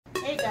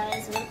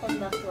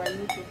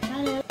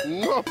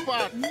No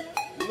pot,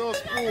 no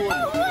spoon.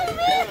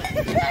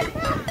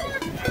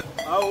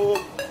 Oh,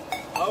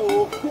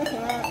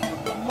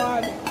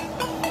 man.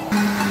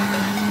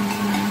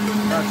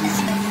 That is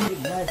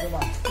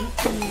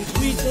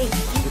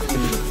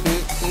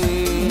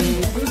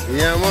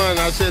yeah, man, a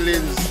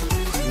shillings.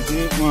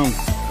 man.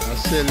 A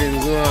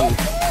shillings, man.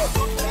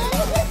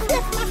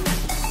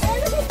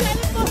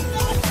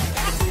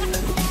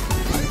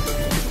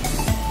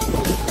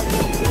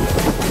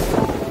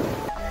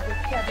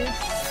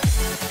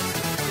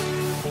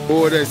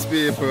 Oh, these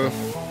people.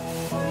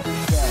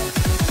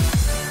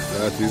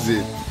 That is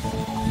it.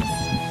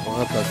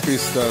 What a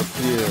crystal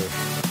clear.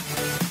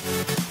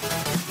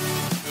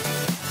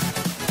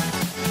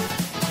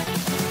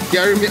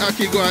 Carry me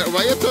Aki go on.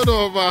 Why you turn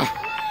over?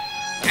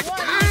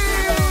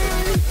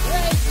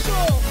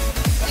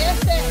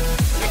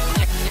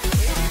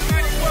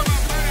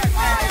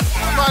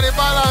 Somebody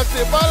balance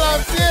it,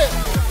 balance it.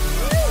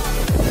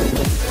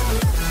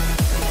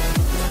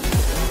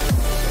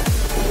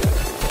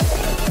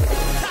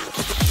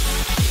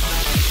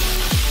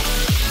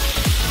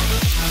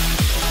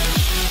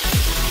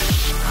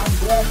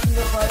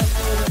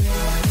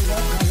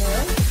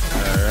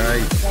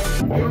 Alright.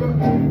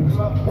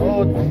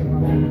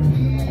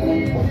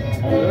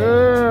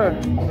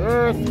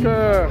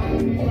 Earthker.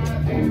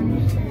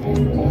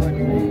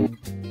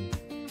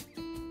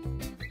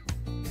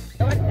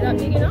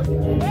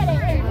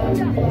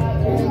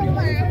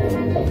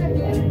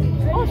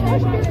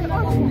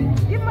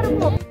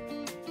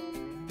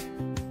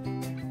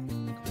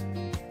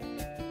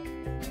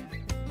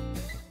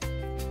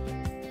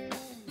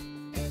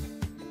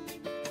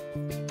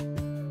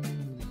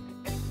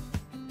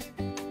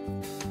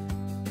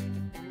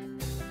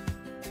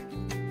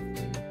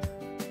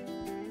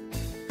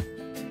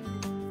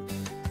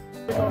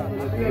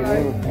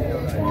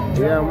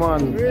 Yeah,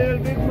 man. Real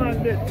big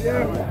man, this,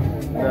 yeah.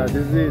 That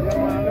is it. Yeah,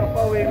 man, look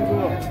how we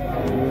go.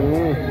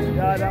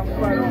 Yeah, that's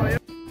fine.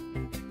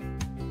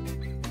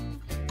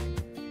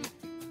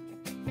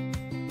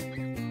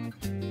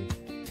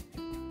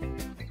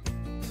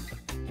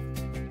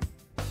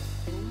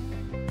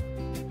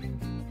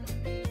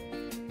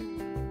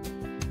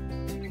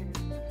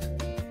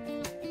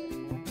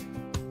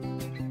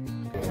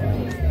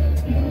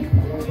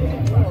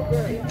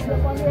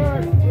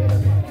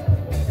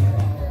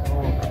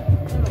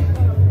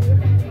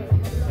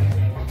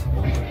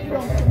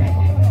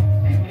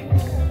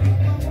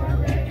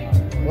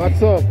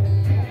 What's up?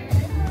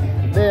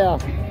 There.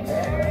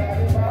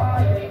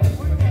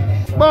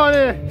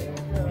 Bonnie!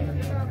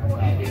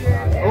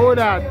 Who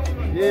that?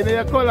 You in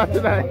your color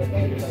tonight?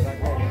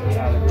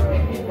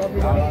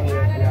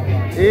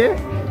 Eh?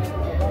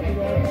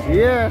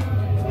 Yeah.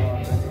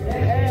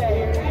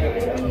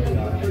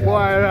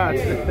 Boy, rat.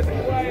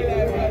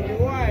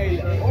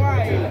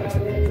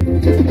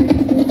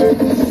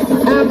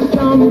 Have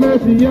some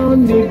mercy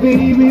on me,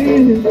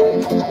 baby.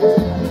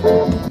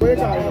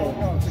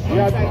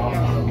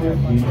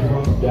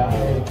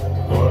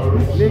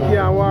 Nicky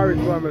and Warren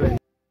family.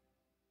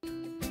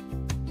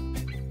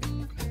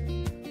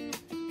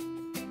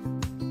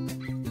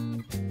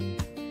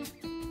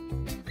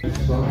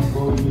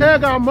 They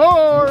got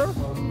more.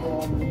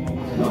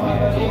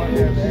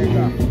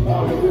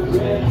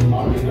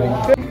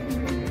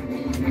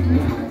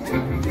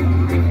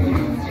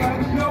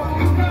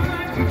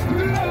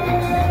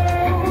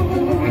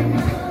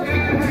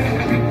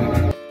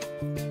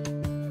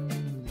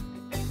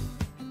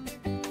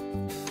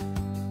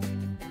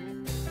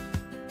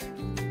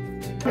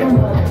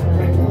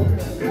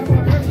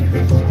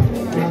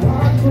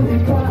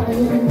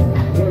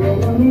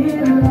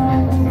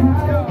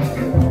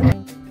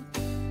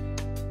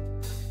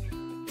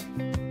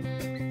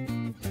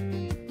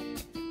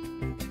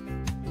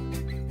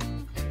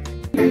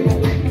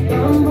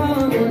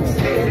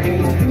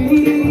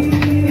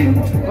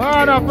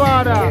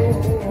 Father.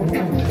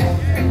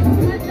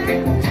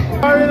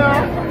 Hurry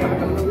now.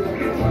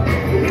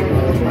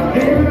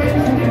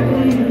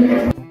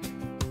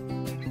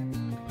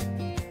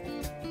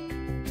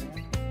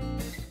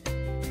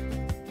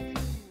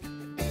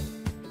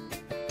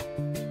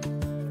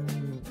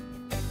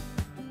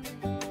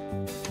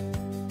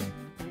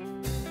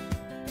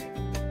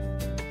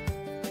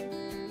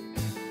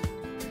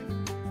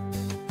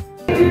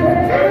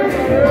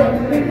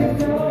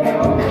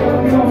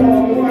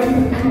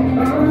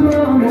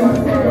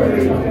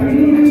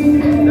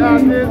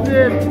 That is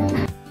it.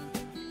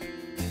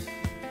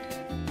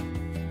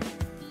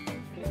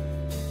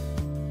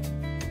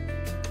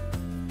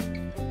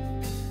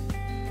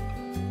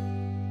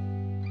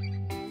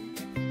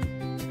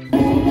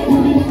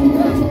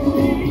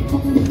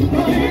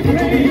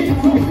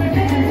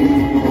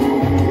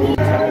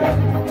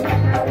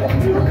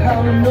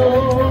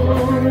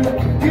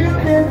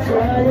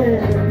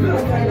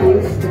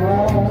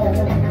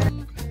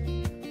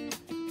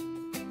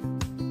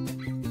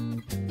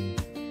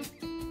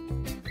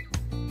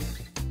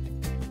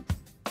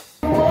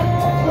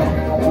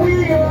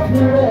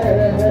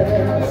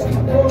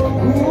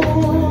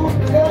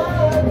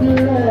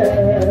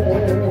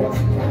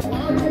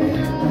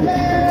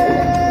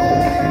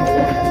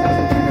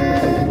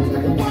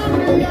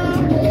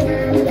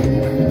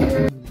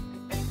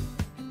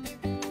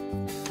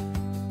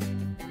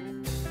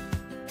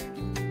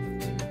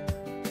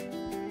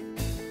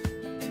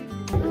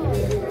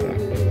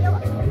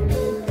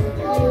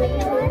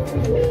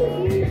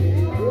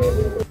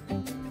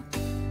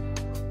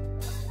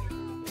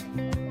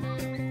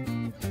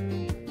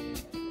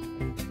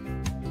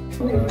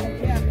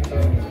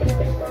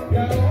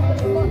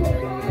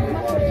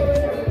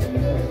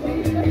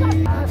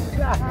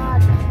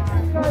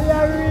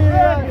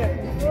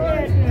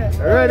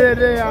 Ready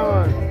there,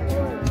 man.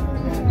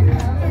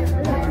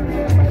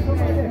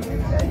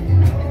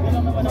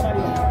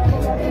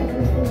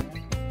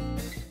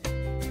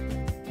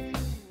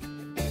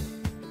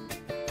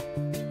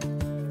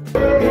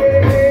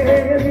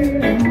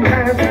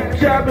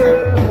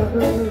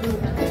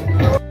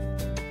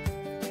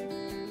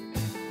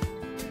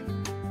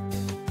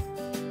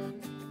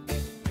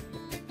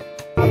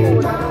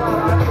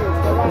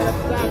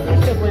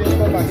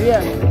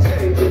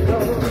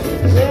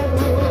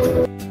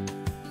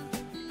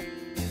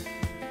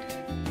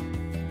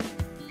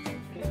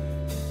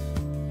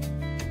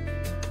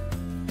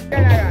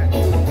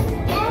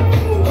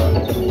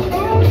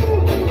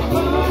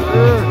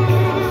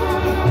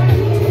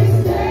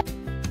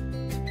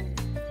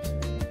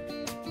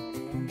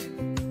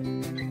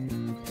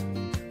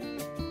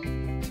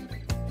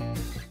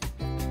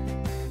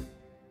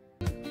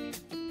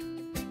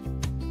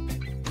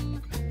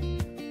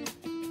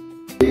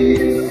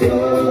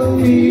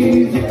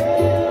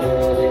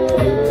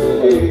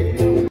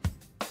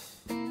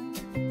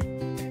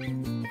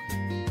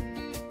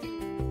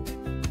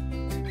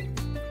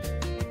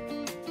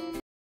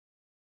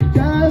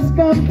 Just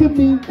come to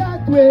me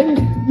that way,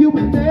 you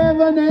will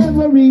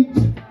never reach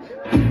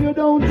if you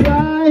don't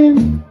try.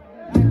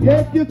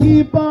 Yet you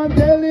keep on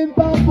telling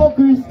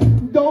fuckers,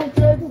 don't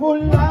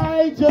dreadful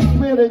lie, just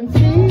wait and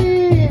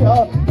see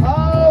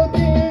how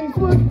things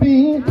would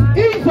be.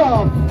 Ease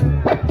off!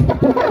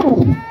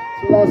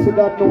 So that's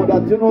that know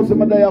that, you know,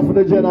 some of there for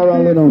the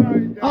general, you know.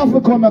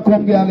 After come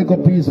get a little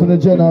piece for the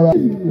general.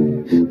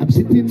 I'm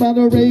sitting by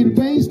the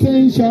railway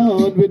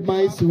station with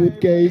my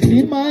suitcase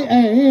in my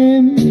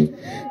hand,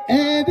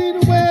 heading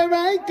where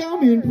I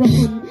coming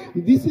from.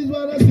 This is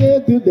what I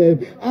said to them.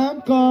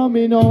 I'm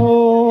coming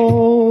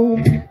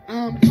home.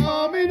 I'm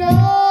coming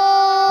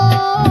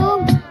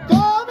home.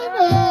 Coming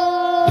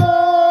home.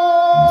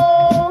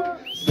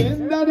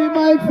 Send daddy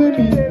my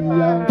family.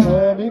 I'm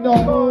coming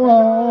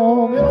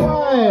home.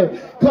 Why?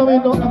 Coming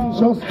home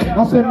anxious.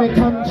 I say me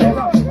conscious.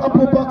 I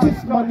put a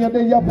kiss man, yeah,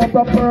 they have a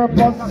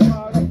purpose.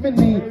 Me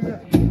need.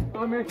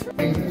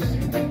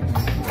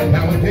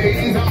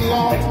 Nowadays I'm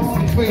lost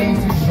between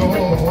two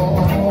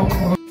shores.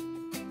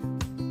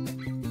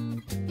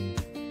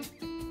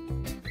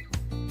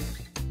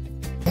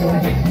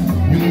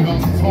 You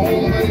done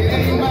told me it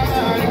ain't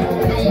mine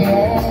no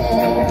more.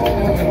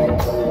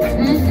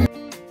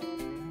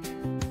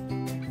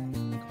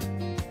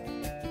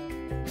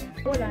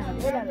 Hold on.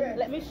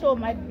 Let me show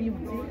my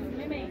beauty.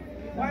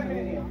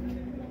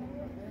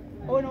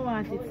 Oh, no,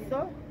 want it,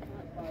 so?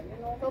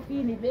 Tucky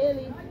in the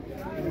belly.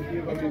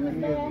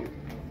 There.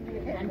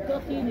 And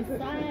tucky in the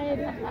side.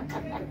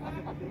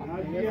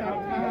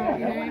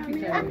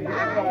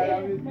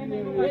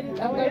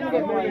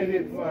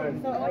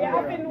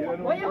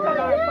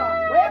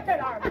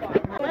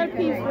 Well,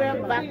 people, we're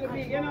back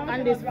on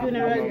this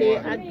funeral day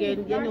again.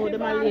 You know,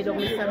 them are laid on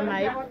Mr.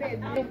 Mike.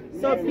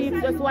 So,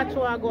 people, just watch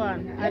how I go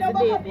on as the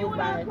day goes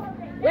by.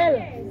 Well,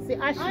 see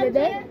Ashley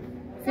there.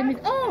 See Miss.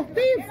 Oh,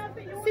 please.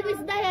 See Miss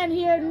Diane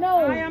here,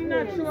 no. I am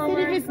not sure.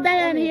 See Miss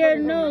Diane here,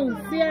 no.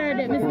 See her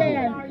there, Miss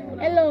Diane.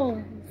 Hello.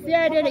 See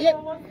her there. You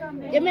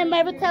remember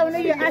every time when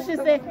you hear Ashley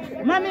say,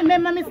 Mommy,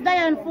 remember Miss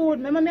Diane food.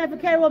 Remember me have to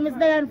carry out Miss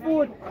Diane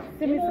food.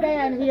 See Miss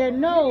Diane here,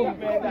 no.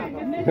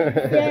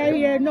 See her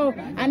here, no.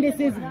 And this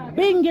is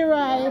Bingy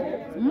Roy's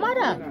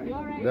mother.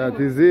 That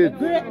is it.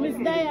 Great Miss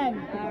Diane.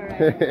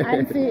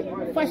 And see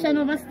fashion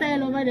over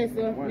style over there,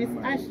 so Miss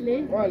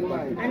Ashley.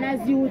 And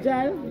as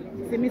usual,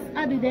 see Miss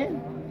Abby there.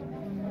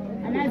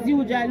 And as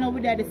usual, now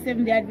we are the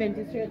 7th-day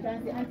Adventist church,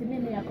 and see Auntie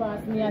Mimi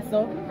across me,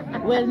 so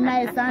well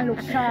nice and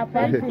look sharp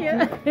and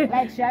pretty.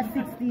 Like she has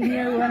 16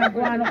 years when I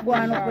go on up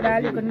with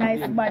her little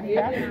nice body.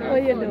 Yeah? How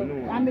you do?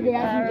 And me there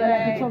as usual,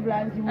 like the trouble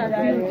as usual.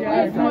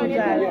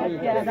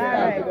 Yes,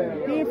 alright.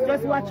 Please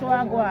just watch how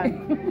I go on.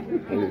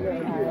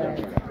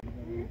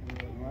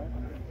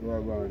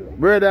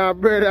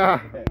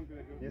 Brother.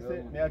 You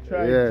see, me I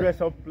try to dress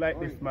up like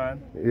this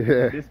man.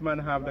 Yeah. This man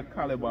have the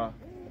caliber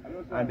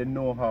and the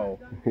know-how.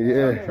 Yeah.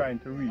 So I'm trying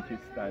to reach his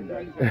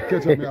standard.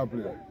 Catch up me a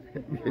play.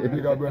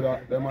 Bigger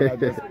brother, them man are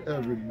just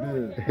every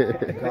day.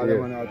 Because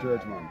them man are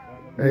church man.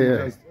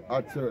 Yeah. Just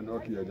at certain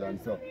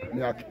occasions, so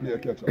me a play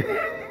catch up.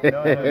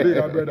 No.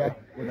 Bigger brother,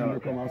 but he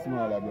become a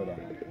smaller brother.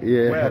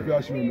 Yeah. Happy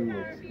I show me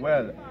ropes.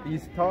 Well,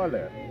 he's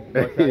taller,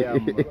 but I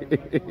am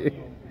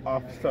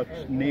of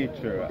such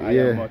nature. I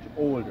am much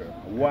older,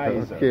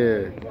 wiser.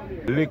 Okay.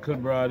 Little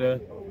brother,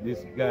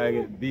 this guy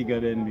is bigger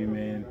than me,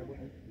 man.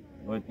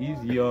 But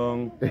he's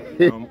young,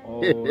 I'm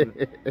old.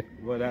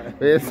 But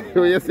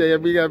When you say your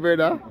bigger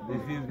brother?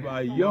 this is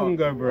my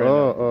younger brother.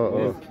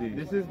 Oh.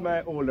 This is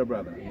my older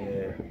brother.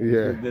 Yeah.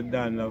 Yeah. This is the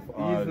Dan of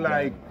all. He's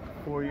like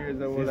 4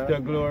 years old. Sister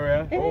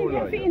Gloria. Oh,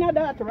 Lord. You know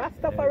that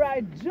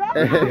Rastafari job.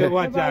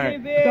 Watch her.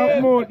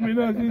 Stop mouth me,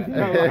 no,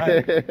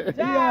 sister.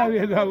 He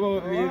always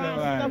about me,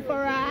 man.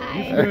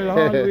 This girl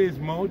always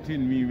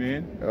mouthing me,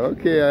 man.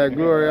 Okay,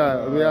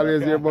 Gloria. We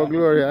always hear about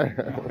Gloria.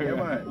 Yeah,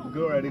 man.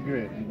 Gloria the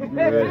Great.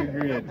 Gloria the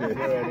Great.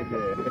 Gloria the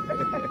Great.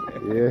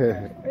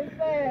 Yeah. It's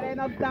there,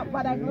 and I'm stop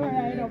by that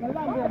Gloria, you know, I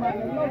love her, man.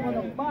 I love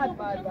her, bad.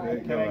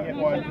 Can I get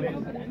one,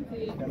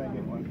 please? Can I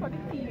get one? For the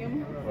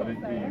team. For the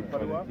team, for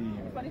the team.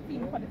 For the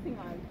team, for the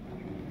singers.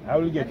 I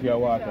will get you a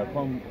water.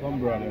 Come,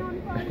 brother.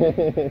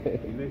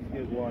 Let's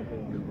get water.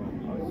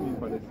 I'll see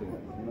for the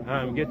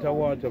singers. Get a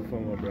water for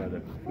my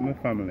brother. My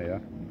family, yeah?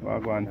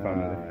 Wagwan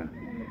family.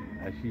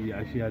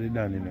 She had it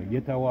done, you know.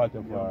 Get a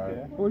water for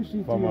her.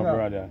 Okay. For my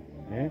brother.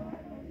 Eh?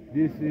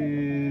 This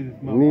is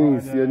my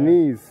Niece, brother, your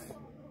niece.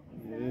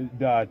 his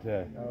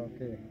daughter.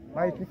 Okay.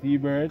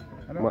 Seabird.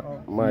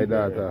 My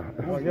daughter.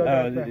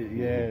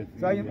 Yes.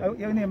 So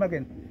your name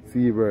again?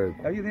 Seabird.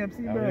 Are you named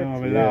Seabird?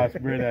 I'm my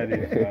last brother.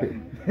 This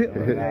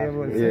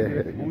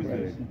Yeah. Who's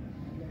this?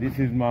 This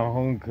is my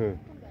uncle.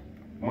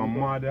 My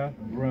mother,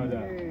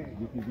 brother.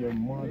 This is your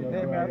mother,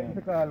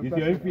 brother. This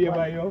your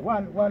favor, yo?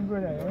 One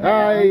brother.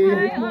 Hi.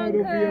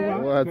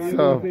 What's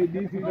up?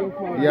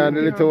 Yeah,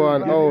 the little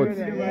one out.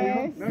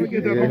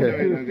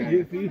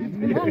 You see?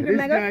 This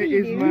guy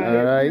is my,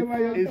 Alright.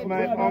 is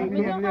my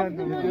uncle.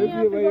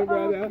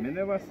 I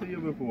never see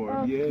you before.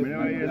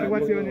 Yes.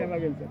 What's your name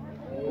again, sir?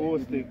 Oh,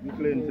 Stick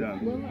Clinton.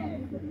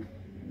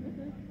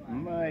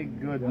 My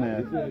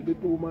goodness. All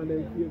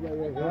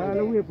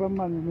the way from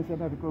man, Mr.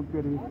 Nafi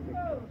compare with.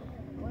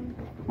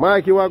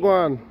 Mikey, what going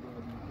on?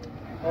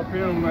 Up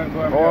here, man.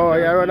 Oh,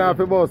 you run off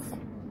the bus.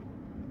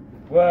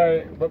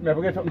 Well, but I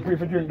forget something free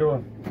for drink,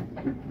 though.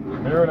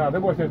 I run off the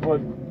bus, but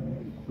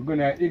we're going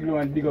to igloo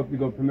and dig up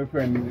to my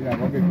friend. Yeah,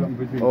 I'll get something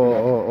for drink.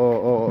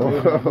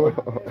 Oh.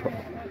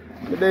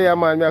 Today,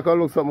 man, I can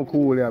look something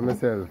cool here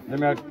myself.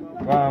 Them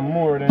are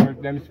more,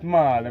 them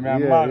small, them are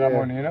bag of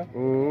money, you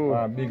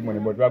know? Big money,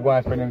 but we're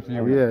going to spend them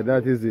same way. Yeah,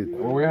 that is it.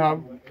 What we have,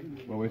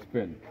 what we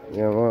spend.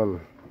 Yeah, man.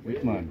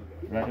 Big man.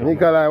 Right now.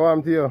 Nikolai, what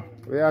am to you?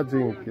 Where you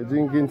drink? You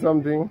drinking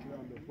something?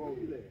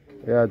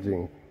 Yeah,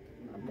 drink.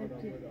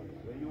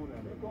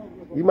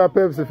 Give me a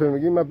Pepsi for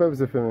me.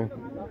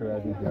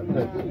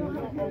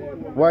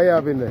 What you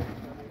having there?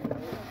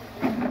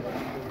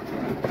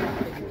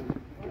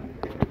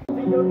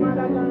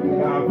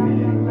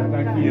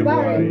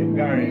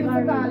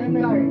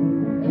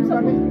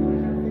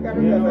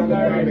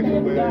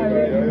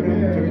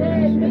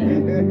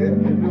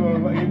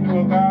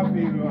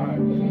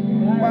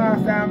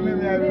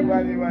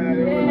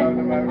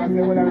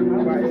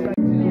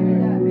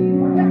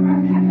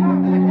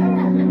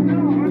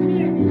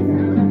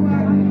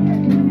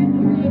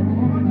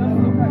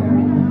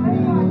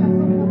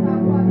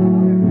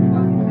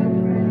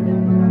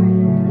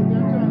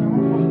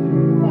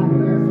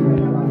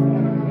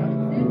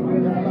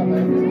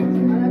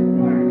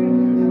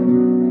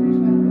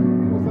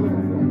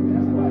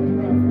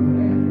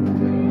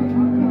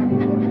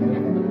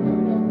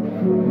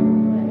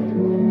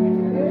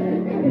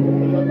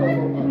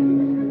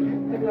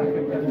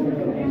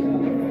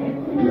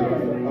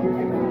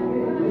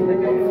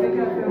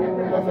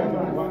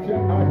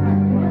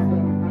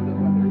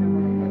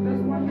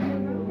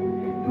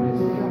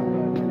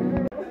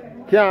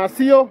 Can't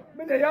see you?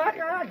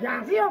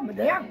 Can't see him,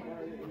 there.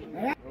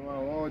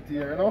 Out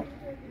here, you know?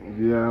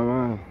 Yeah,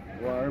 man.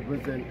 Want to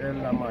represent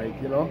Elder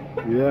Mike, you know?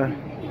 Yeah.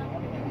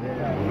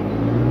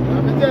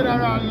 I'm the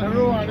general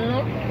road, you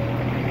know?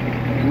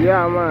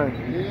 Yeah, man.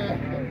 Yeah.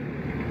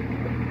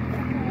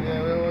 Yeah,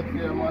 we out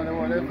here, man. I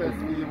want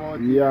FSV out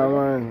here. Yeah,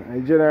 man. I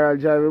general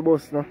drive a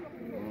bus now.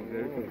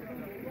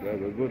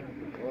 That's good.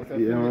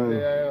 Yeah, man.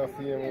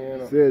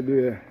 Say do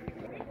ya.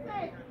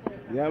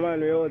 Yeah, man,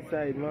 we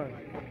outside, man.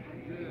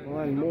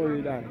 Man, more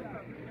than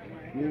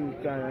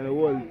Newton and the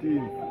whole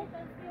team.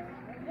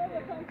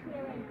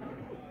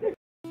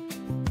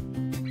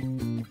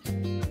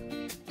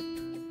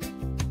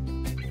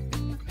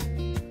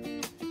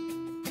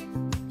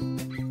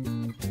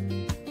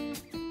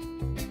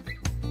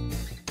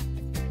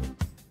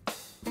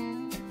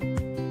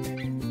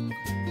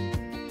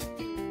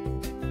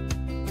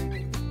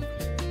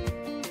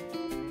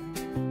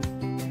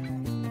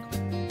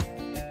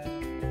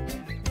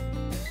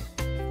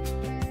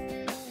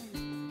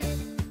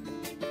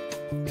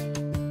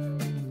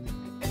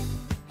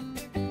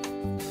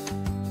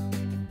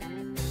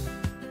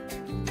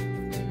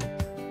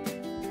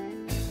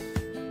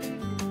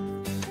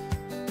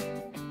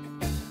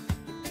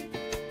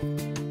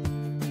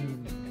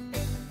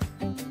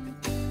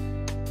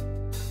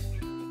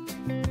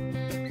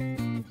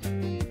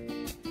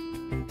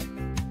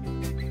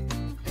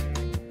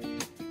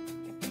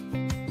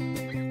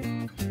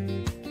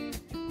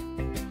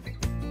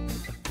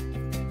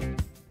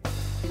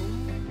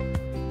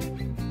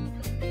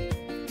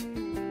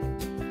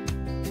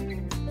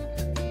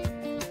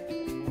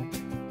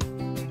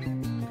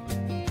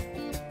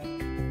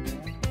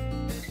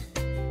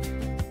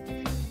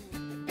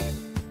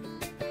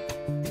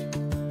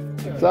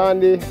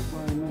 Sandy.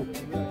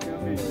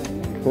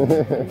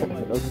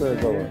 That's fair,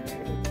 come on.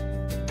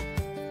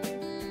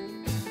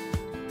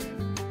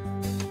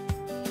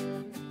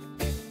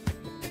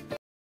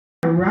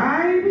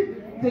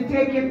 Ride to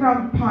take you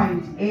from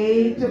point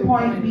A to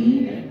point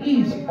B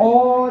is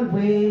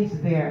always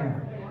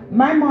there.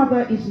 My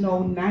mother is now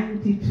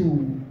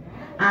 92,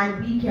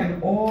 and we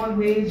can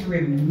always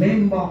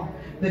remember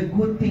the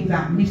good things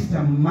that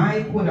Mr.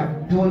 Mike would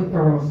have done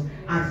for us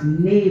as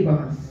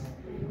neighbors.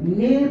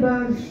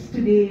 Neighbors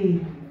today,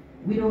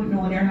 we don't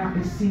know, they're not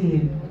the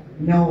same.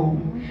 No.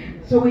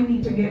 So we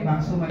need to get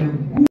back some of the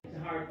good. It's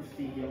hard to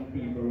see young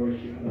people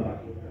worship God.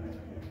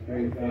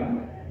 Praise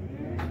God.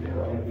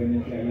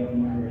 When it's a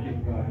young man worship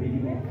God,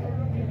 amen.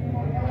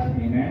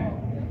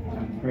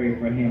 And pray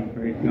for him.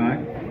 Praise God.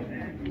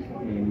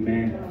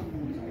 Amen.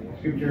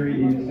 Scripture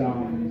reading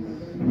Psalms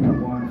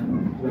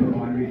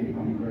 121, reading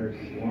from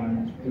verse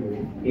 1 to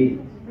 8.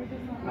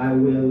 I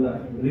will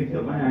lift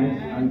up my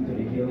eyes unto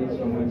the hills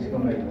from whence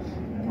cometh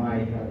my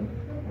help.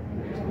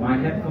 My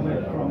help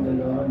cometh from the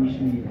Lord, which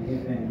made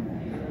heaven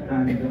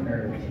and the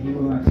earth. He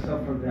will not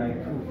suffer thy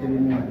foot to be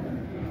moved.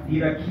 He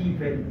that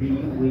keepeth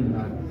thee will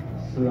not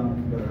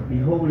slumber.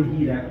 Behold,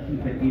 he that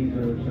keepeth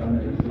Israel shall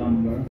not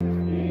slumber.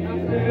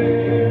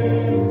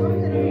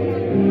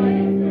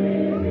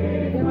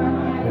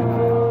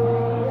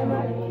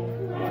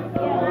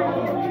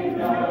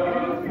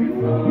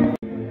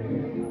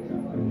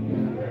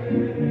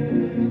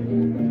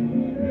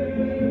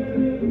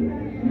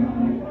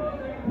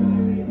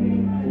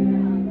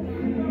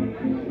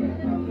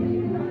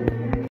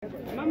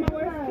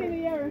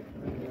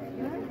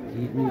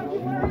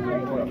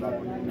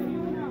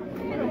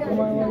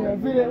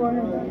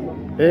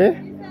 Eh?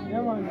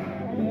 Yeah, man.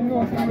 You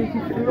know,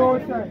 something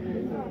outside.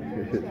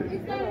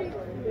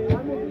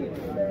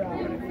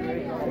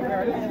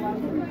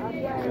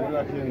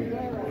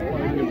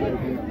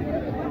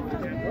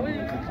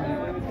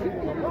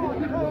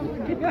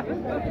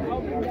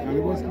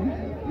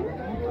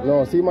 No,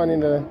 see man in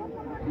there.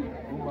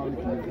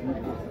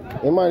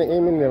 The man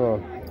aim in there,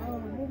 man.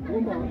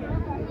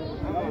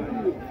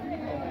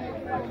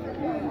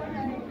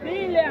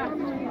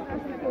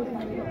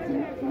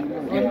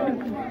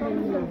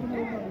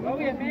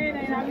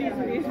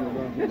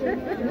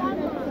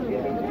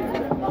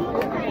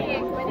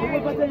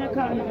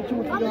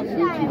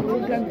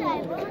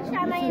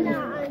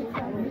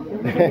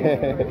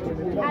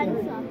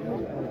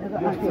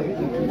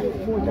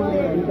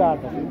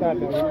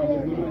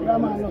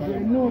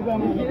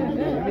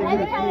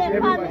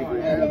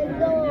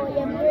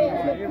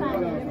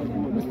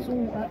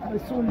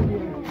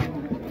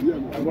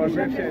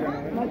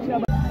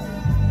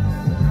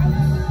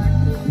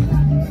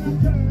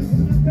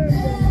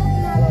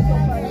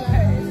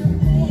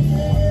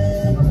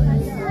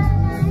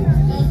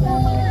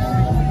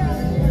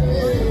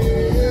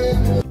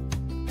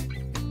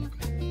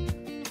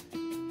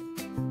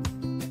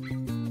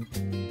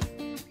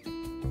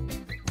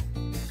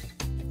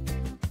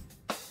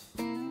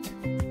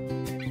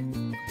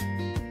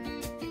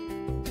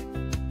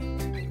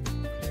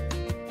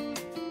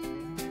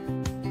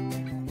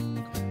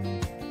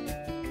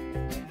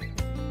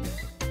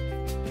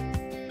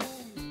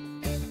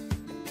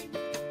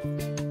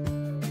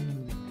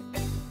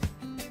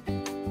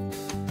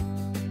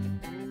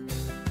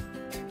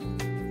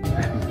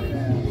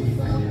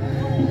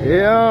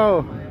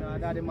 Yo!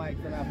 Daddy Mike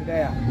up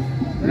there.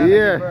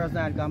 Yeah. First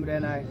night come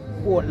there,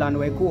 Portland,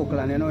 where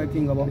Cookland, you know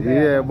anything about that?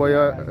 Yeah, but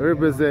you're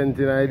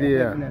representing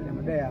idea.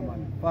 Definitely, there,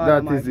 man.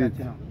 That is it.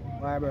 You know.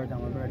 My brother, you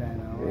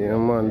know. Yeah,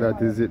 man,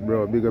 that is it,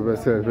 bro. Big up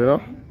yourself, you know?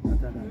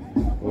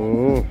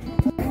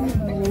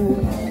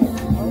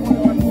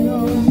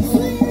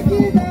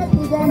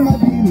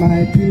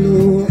 My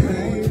pillow.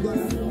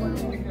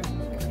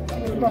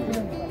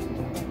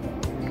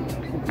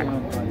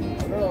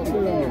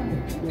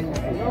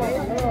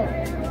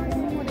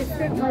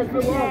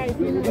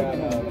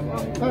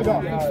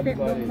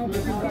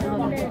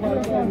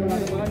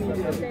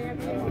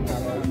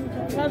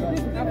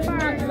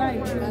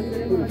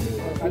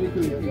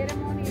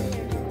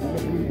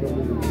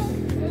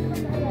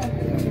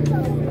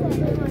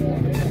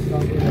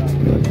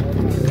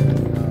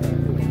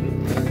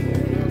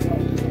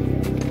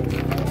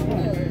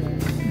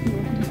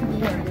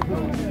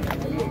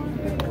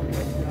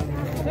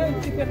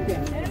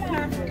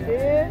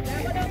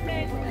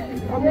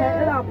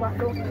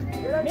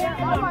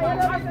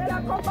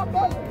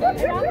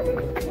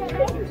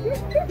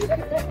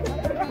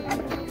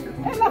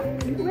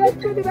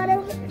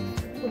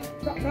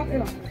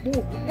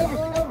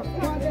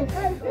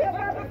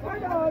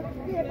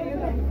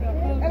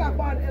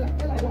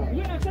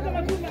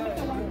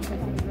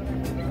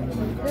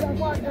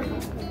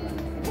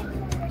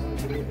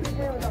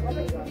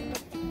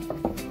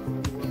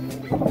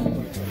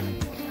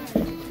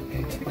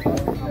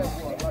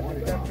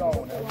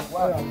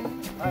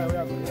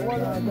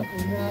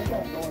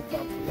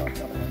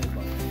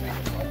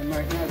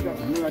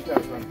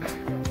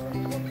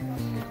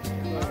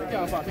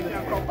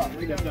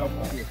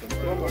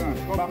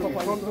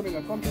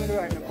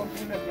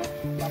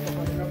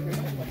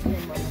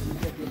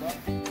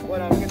 Take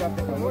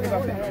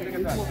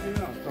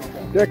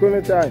on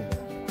the time.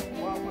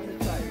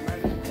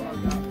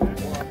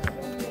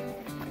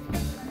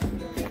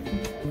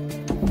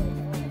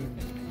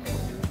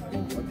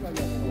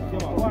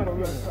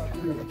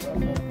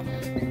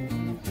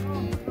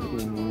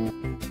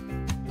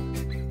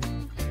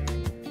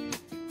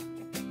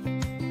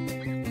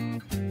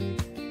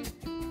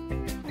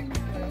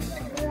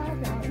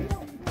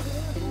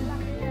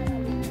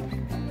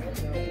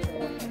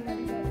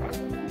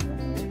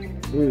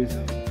 Who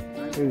is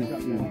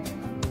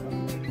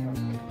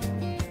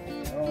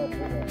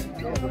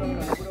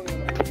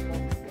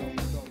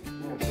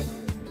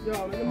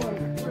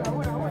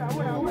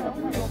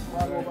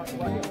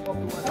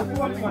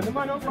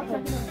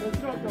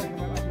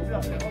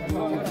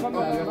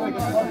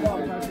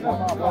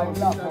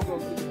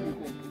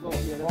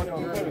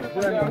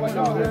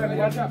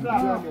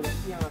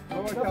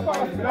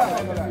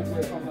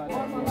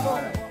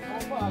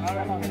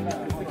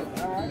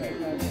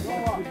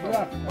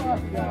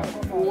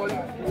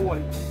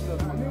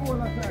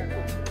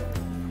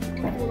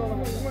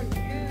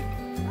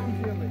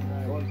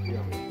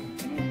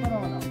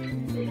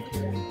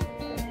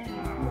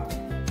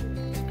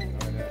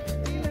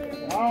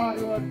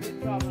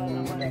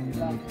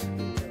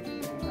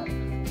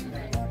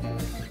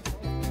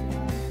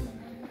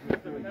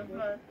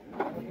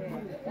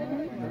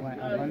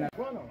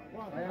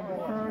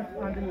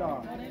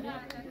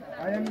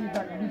I am he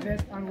that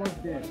liveth and was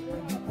dead,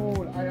 and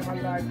behold, I am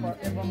alive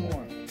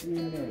forevermore.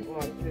 Amen.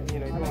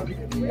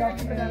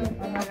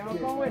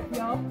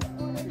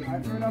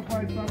 I've heard a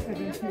voice from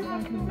heaven say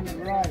unto me,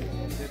 Rise,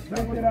 blessed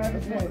are the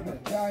dead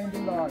that die in the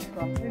Lord,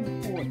 from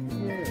henceforth,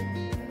 yea,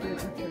 saith the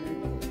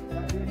Spirit,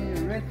 that they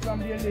may rest from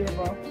their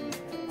labor,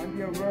 and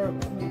their work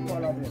will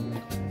follow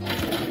them.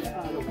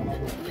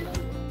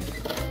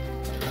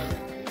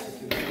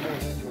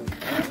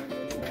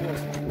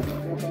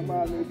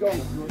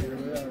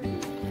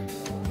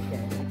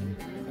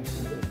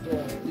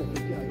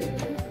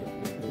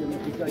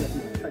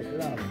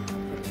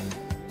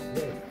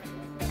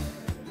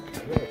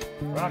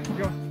 Rock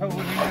yourself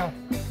with me now.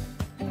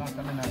 Rock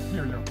them in that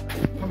cereal.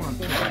 Come on,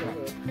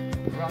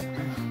 rock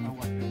them.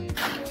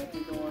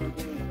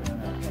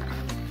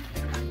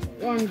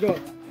 One go.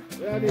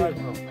 Ready?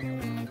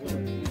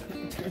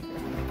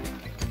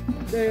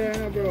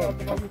 There, bro.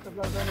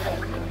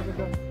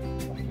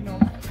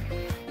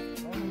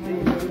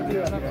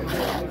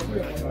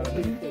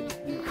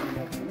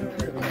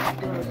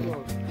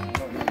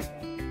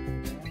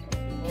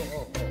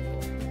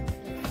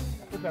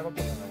 Put that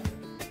up.